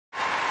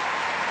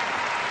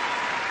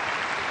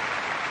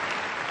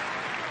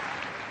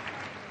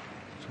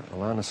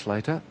Allana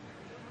Slater,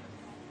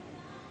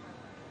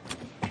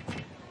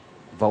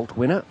 vault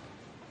winner,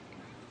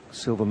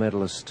 silver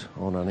medalist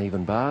on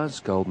uneven bars,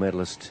 gold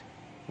medalist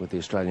with the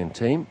Australian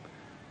team.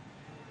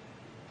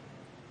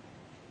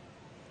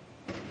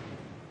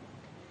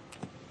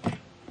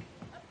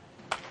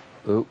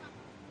 Oh,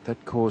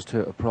 that caused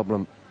her a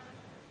problem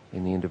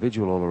in the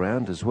individual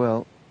all-around as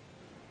well.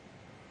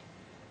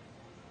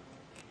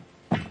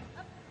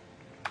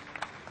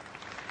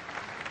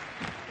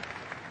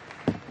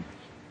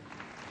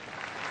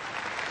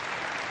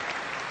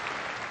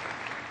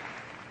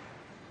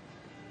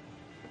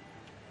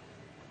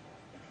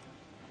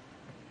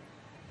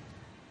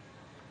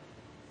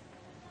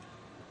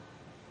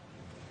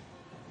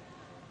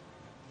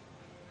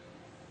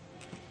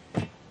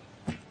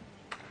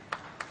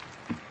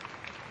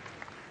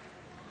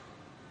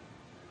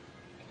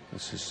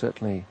 This is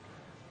certainly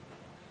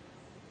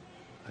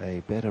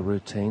a better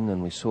routine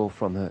than we saw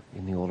from her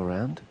in the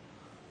all-around.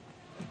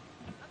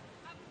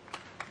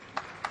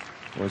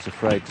 Always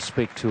afraid to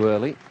speak too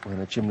early when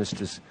a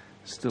gymnast is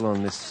still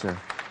on this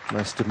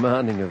most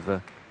demanding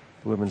of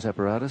women's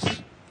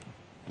apparatus.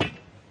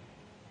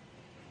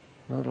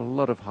 Not a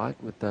lot of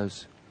height with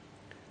those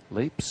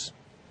leaps.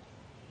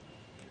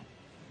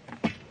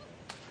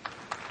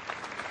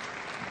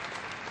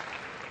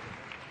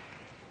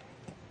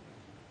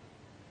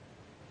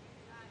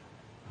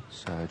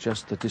 So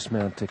just the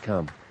dismount to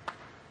come.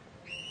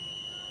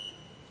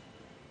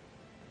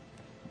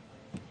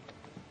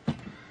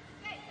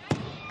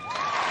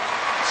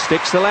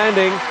 Sticks the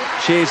landing.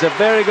 She's a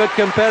very good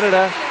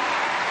competitor.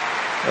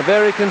 A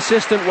very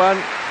consistent one.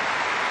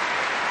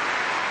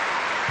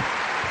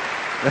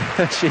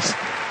 She's,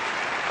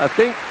 I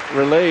think,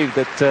 relieved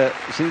that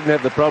she didn't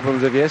have the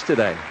problems of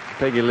yesterday.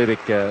 Peggy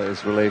Liddick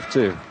is relieved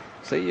too.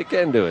 See, you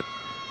can do it.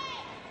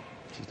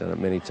 She's done it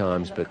many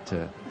times, but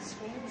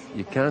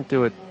you can't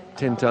do it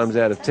 10 times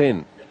out of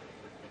 10.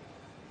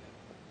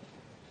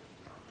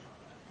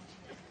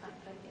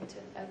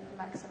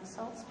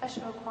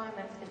 Special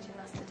requirement for the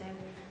gymnast to do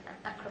an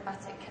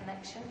acrobatic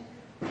connection.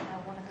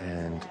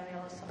 And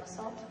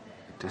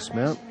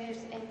dismount. And then she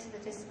moves into the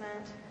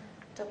dismount,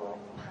 double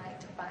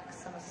pike back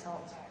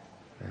somersault.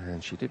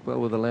 And she did well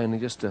with the landing,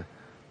 just a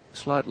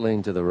slight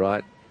lean to the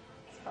right.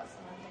 Spots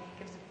the landing,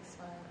 gives a big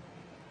smile.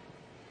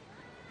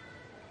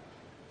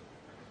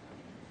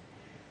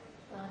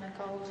 Allana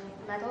gold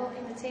medal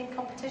in the team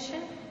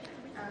competition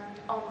and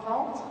on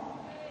vault.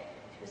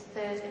 She was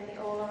third in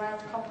the all-around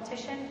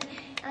competition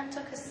and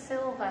took a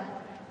silver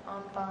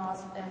on bars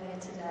earlier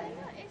today.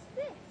 What is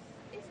this?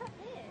 It's up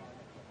here.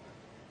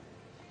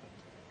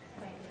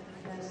 Wait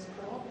for the first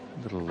score.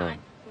 Little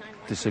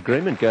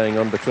disagreement going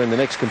on between the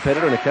next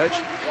competitor and a coach.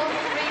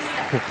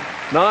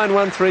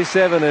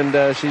 137. 9-1-3-7,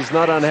 and she's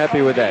not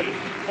unhappy with that.